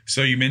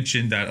 So you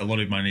mentioned that a lot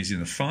of money is in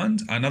the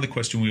fund. Another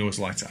question we always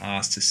like to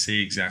ask to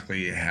see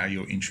exactly how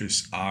your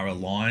interests are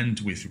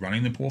aligned with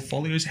running the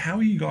portfolios. How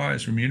are you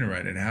guys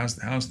remunerated?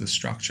 How's the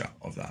structure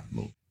of that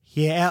look?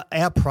 Yeah,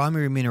 our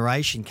primary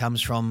remuneration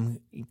comes from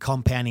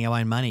compounding our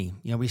own money.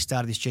 We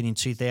started this journey in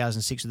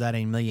 2006 with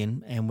 18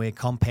 million, and we're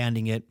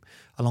compounding it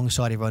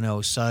alongside everyone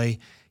else. So,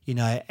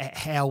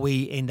 how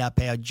we end up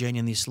our journey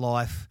in this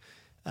life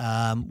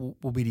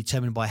will be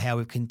determined by how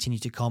we've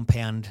continued to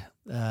compound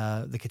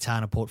the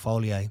Katana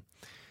portfolio,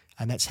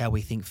 and that's how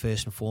we think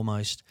first and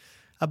foremost.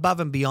 Above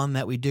and beyond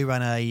that, we do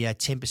run a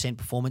 10%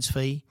 performance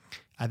fee.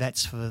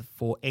 That's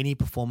for any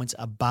performance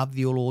above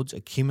the All Ords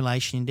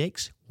accumulation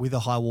index with a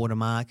high water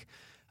mark.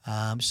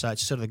 So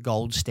it's sort of the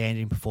gold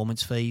standard in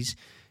performance fees.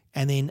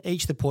 And then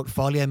each of the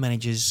portfolio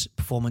managers'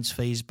 performance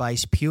fees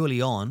based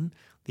purely on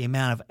the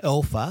amount of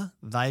alpha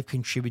they've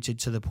contributed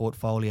to the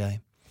portfolio.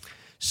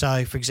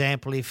 So, for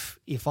example,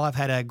 if I've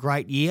had a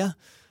great year,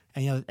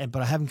 but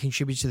I haven't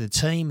contributed to the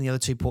team, and the other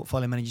two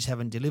portfolio managers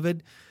haven't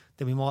delivered,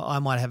 then I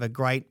might have a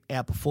great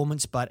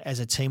outperformance, but as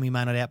a team we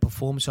may not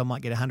outperform, so I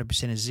might get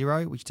 100% of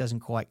zero, which doesn't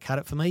quite cut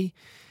it for me.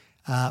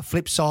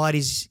 Flip side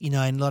is, in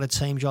a lot of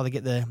teams you either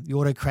get the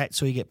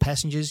autocrats or you get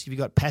passengers. If you've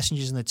got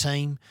passengers in the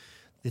team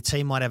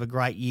might have a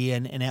great year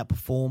and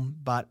outperform,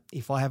 but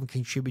if I haven't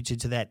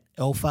contributed to that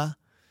alpha,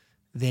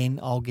 then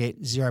I'll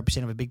get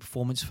 0% of a big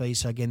performance fee.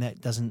 So again,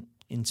 that doesn't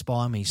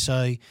inspire me.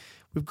 So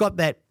we've got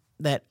that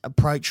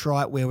approach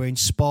right where we're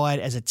inspired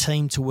as a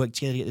team to work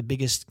together to get the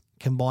biggest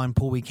combined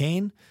pool we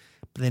can.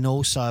 But then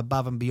also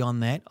above and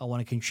beyond that, I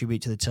want to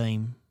contribute to the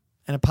team.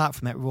 And apart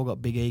from that, we've all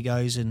got big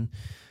egos and,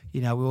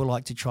 we all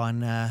like to try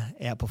and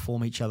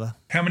outperform each other.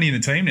 How many in the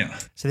team now?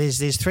 So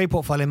there's 3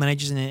 portfolio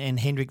managers and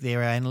Hendrik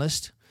there, our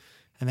analyst.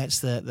 And that's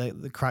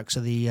the crux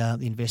of the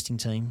investing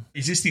team.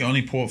 Is this the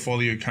only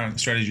portfolio current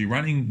strategy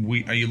running?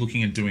 Are you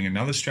looking at doing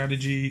another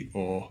strategy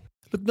or?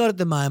 Look, not at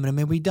the moment. I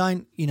mean, we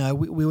don't,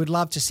 we would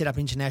love to set up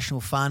an international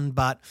fund,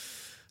 but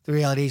the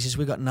reality is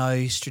we've got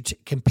no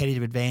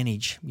competitive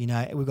advantage.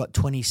 We've got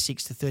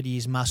 26 to 30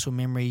 years muscle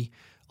memory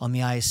on the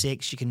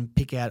ASX. You can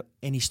pick out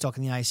any stock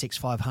in the ASX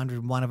 500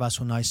 and one of us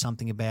will know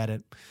something about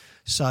it.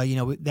 So,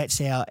 that's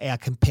our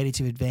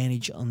competitive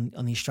advantage on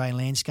the Australian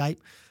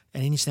landscape.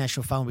 An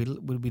international fund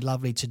would be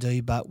lovely to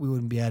do, but we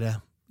wouldn't be able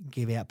to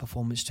give out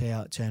performance to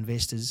our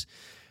investors.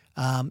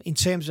 In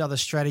terms of other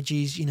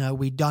strategies,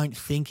 we don't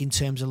think in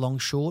terms of long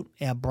short.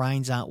 Our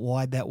brains aren't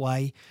wired that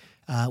way.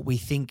 We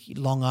think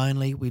long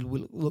only. We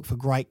look for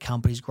great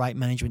companies, great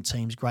management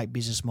teams, great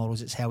business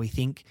models. It's how we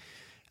think.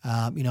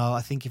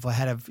 I think if I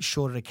had have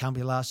shorted a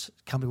company, last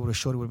company would have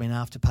shorted would have been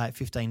Afterpay at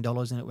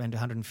 $15 and it went to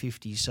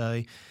 $150.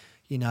 So,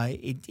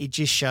 it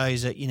just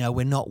shows that,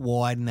 we're not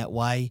wired in that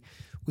way.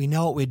 We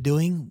know what we're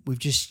doing. We've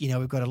just,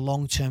 we've got a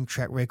long-term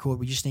track record.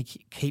 We just need to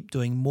keep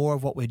doing more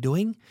of what we're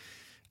doing.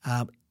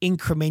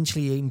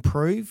 Incrementally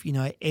improve,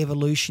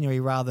 evolutionary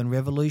rather than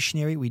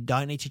revolutionary. We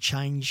don't need to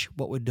change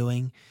what we're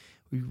doing.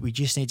 We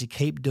just need to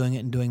keep doing it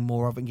and doing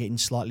more of it and getting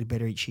slightly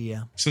better each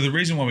year. So the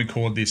reason why we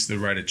call this the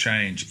rate of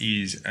change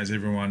is, as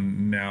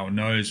everyone now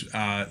knows,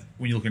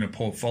 when you're looking at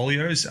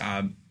portfolios,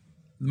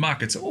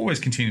 markets are always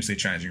continuously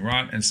changing,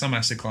 right? And some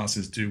asset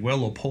classes do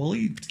well or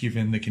poorly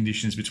given the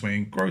conditions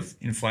between growth,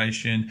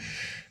 inflation,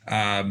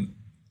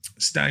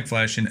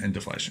 stagflation, and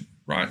deflation,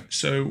 right?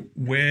 So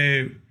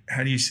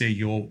how do you see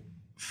your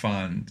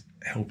fund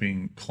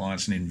helping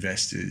clients and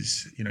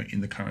investors, in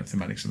the current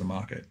thematics of the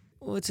market?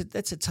 Well,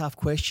 that's a tough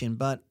question,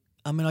 but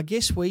I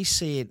guess we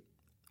see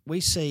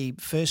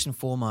first and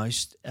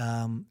foremost,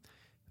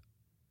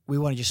 we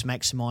want to just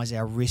maximise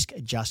our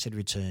risk-adjusted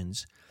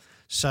returns.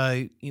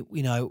 So,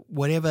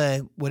 whatever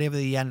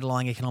the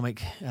underlying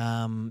economic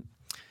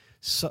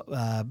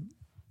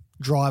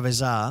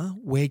drivers are,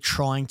 we're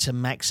trying to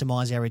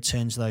maximise our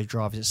returns to those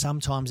drivers.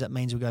 Sometimes that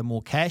means we go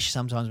more cash,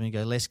 sometimes we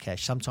go less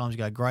cash, sometimes we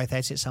go growth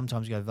assets,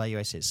 sometimes we go value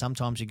assets,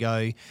 sometimes we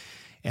go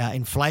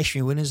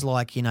inflationary winners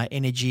like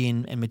energy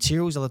and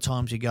materials. Other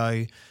times you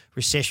go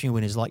recessionary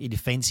winners like your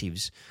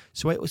defensives.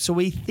 So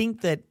we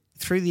think that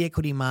through the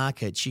equity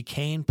markets you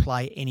can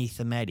play any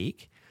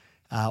thematic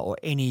or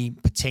any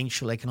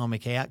potential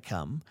economic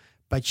outcome,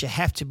 but you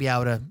have to be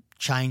able to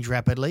change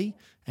rapidly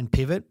and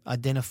pivot,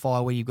 identify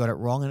where you've got it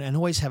wrong, and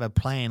always have a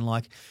plan.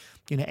 Like,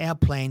 our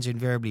plans are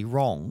invariably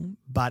wrong,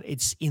 but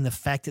it's in the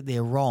fact that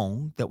they're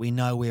wrong that we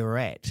know where we're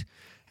at.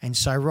 And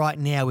so right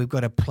now we've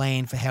got a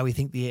plan for how we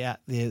think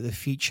the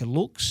future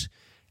looks,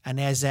 and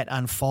as that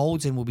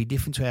unfolds and will be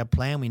different to our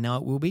plan, we know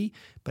it will be,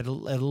 but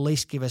it'll at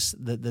least give us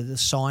the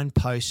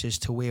signposts as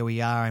to where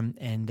we are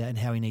and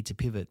how we need to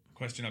pivot.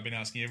 Question I've been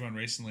asking everyone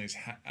recently is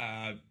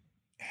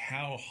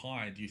how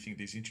high do you think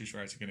these interest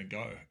rates are going to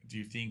go? Do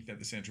you think that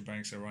the central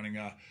banks are running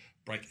a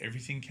break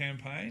everything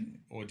campaign,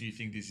 or do you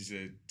think this is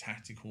a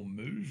tactical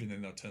move and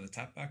then they'll turn the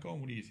tap back on?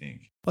 What do you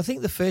think? I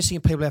think the first thing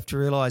people have to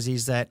realise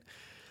is that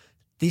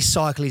this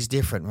cycle is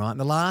different, right? In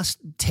the last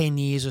 10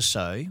 years or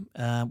so,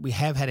 we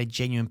have had a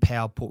genuine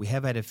power put. We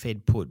have had a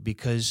Fed put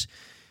because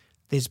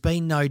there's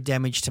been no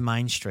damage to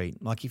Main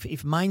Street. Like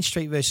if Main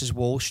Street versus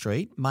Wall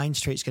Street, Main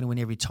Street's going to win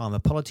every time. A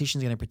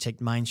politician's going to protect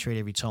Main Street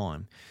every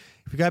time.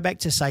 If we go back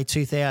to, say,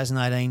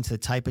 2018 to the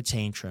taper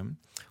tantrum,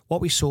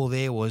 what we saw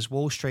there was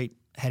Wall Street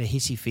had a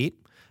hissy fit.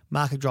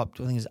 Market dropped,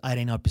 I think it was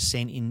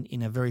 18%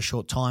 in a very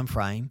short time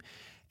frame.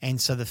 And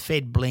so the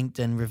Fed blinked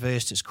and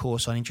reversed its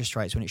course on interest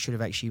rates when it should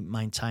have actually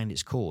maintained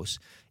its course.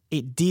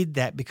 It did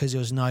that because there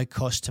was no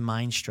cost to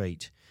Main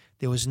Street.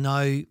 There was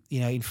no,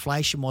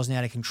 inflation wasn't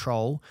out of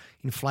control.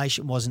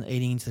 Inflation wasn't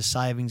eating into the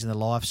savings and the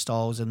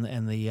lifestyles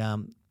and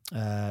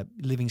the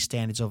living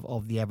standards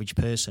of the average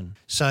person.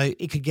 So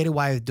it could get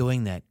away with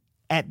doing that.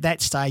 At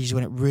that stage is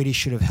when it really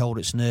should have held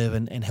its nerve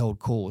and held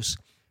course.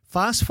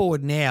 Fast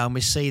forward now and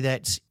we see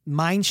that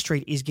Main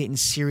Street is getting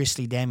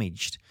seriously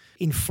damaged.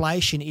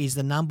 Inflation is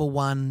the number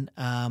one.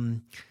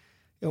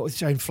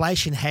 So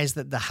inflation has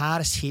the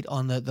hardest hit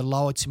on the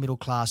lower to middle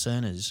class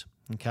earners.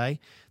 Okay,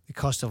 the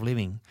cost of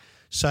living.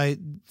 So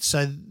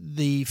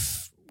the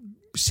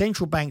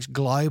central banks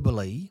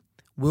globally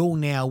will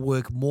now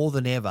work more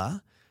than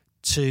ever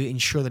to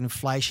ensure that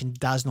inflation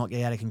does not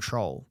get out of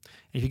control.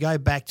 And if you go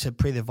back to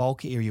the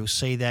Volcker era, you'll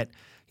see that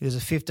there's a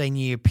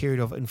 15-year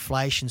period of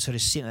inflation sort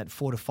of sitting at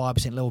 4 to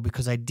 5% level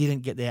because they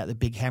didn't get out the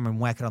big hammer and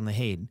whack it on the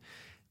head.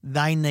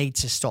 They need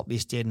to stop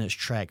this dead in its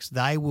tracks.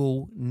 They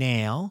will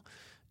now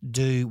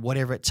do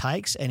whatever it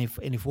takes, and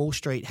if Wall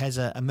Street has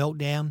a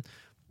meltdown,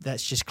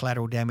 that's just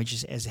collateral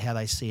damage as how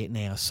they see it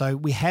now. So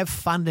we have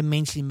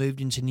fundamentally moved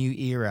into a new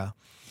era.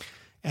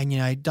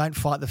 And, don't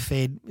fight the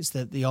Fed is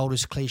the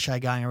oldest cliche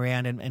going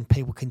around, and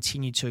people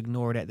continue to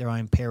ignore it at their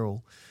own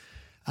peril.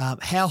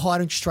 How high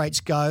interest rates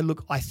go,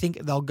 look, I think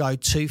they'll go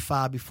too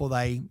far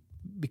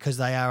because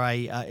they are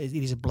it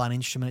is a blunt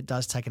instrument. It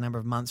does take a number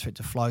of months for it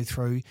to flow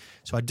through.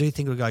 So I do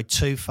think it'll go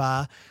too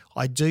far.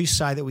 I do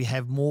say that we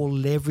have more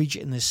leverage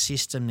in the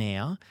system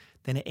now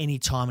than at any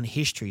time in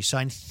history. So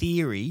in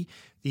theory,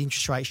 the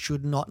interest rate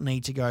should not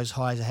need to go as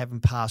high as they have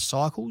in past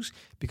cycles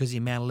because of the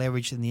amount of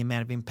leverage and the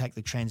amount of impact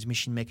the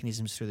transmission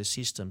mechanisms through the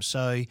system.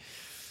 So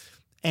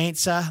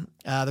answer,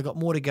 they've got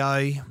more to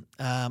go,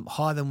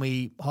 higher than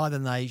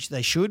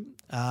they should,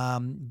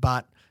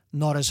 but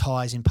not as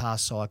high as in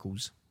past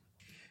cycles.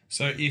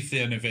 So if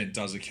an event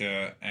does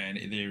occur and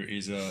there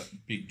is a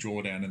big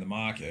drawdown in the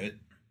market,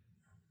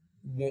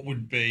 what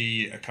would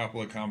be a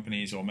couple of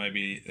companies or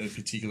maybe a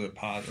particular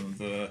part of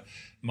the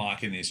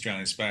market in the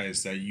Australian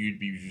space that you'd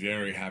be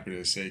very happy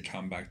to see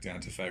come back down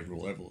to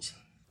favourable levels?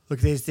 Look,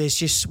 there's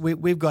just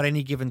we've got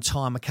any given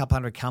time a couple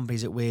hundred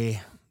companies that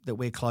we're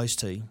close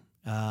to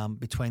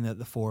between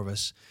the four of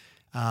us.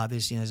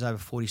 There's over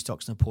 40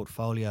 stocks in the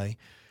portfolio.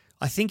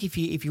 I think if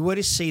you were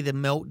to see the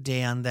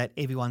meltdown that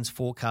everyone's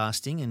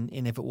forecasting,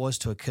 and if it was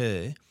to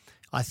occur,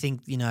 I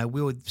think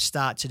we would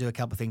start to do a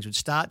couple of things. We'd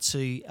start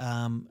to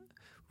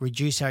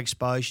reduce our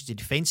exposure to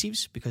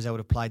defensives because they would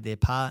have played their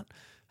part,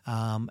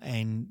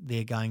 and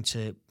they're going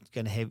to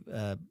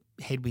have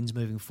headwinds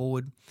moving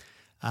forward.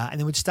 And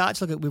then we'd start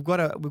to look at we've got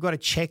a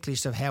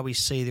checklist of how we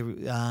see the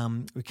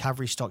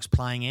recovery stocks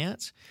playing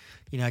out,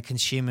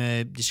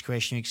 consumer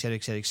discretionary, et cetera,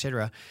 et cetera, et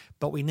cetera.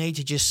 But we need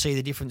to just see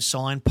the different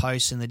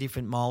signposts and the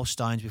different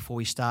milestones before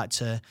we start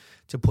to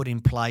put in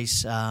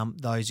place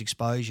those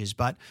exposures.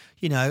 But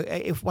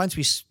if once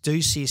we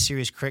do see a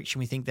serious correction,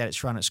 we think that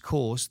it's run its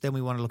course, then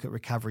we want to look at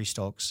recovery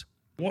stocks.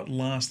 What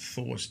last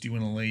thoughts do you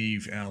want to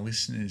leave our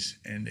listeners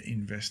and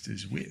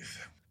investors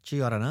with?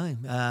 Gee, I don't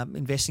know.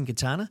 Invest in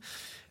Katana.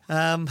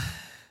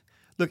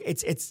 Look,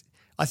 it's.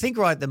 I think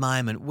right at the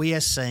moment we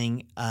are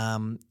seeing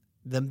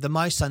the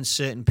most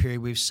uncertain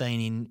period we've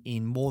seen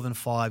in more than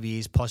 5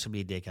 years,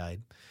 possibly a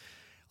decade.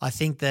 I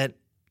think that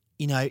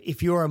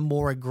if you're a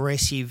more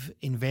aggressive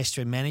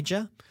investor and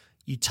manager,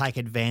 you take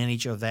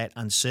advantage of that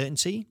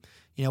uncertainty.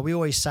 We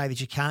always say that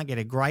you can't get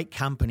a great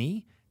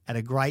company at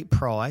a great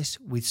price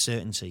with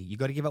certainty. You've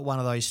got to give up one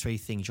of those three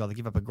things. You either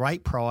give up a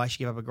great price, you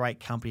give up a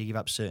great company, you give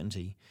up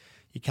certainty.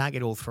 You can't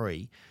get all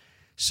three.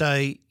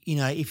 So,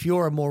 if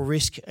you're a more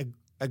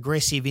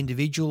risk-aggressive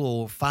individual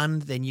or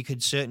fund, then you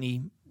could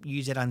certainly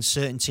use that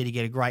uncertainty to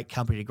get a great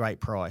company at a great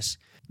price.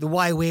 The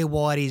way we're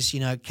wired is,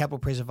 capital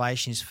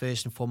preservation is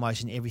first and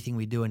foremost in everything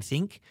we do and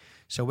think.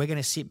 So we're going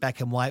to sit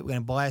back and wait. We're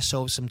going to buy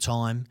ourselves some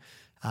time,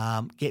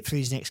 get through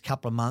these next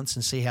couple of months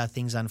and see how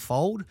things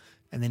unfold,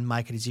 and then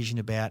make a decision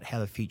about how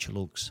the future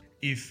looks.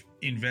 If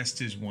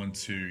investors want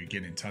to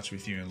get in touch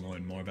with you and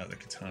learn more about the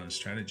Katana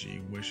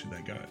strategy, where should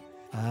they go?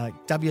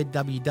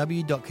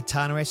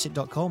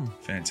 www.katanaasset.com.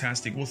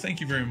 Fantastic. Well,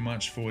 thank you very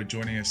much for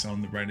joining us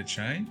on The Rate of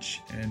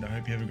Change, and I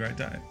hope you have a great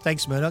day.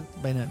 Thanks, Murdoch.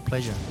 Been a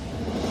pleasure.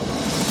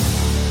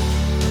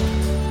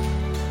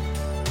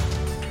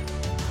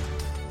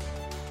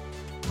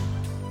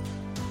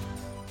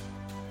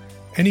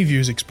 Any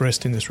views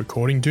expressed in this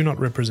recording do not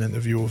represent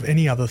the view of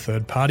any other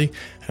third party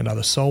and are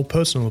the sole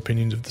personal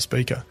opinions of the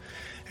speaker.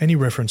 Any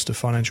reference to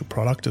financial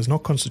product does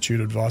not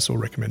constitute advice or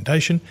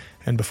recommendation,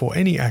 and before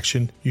any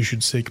action, you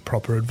should seek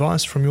proper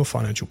advice from your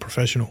financial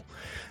professional.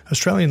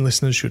 Australian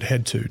listeners should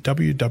head to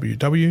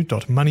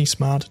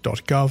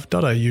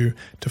www.moneysmart.gov.au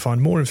to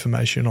find more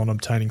information on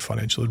obtaining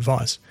financial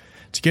advice.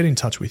 To get in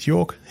touch with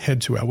York,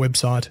 head to our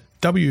website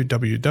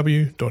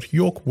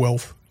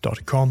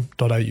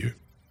www.yorkwealth.com.au.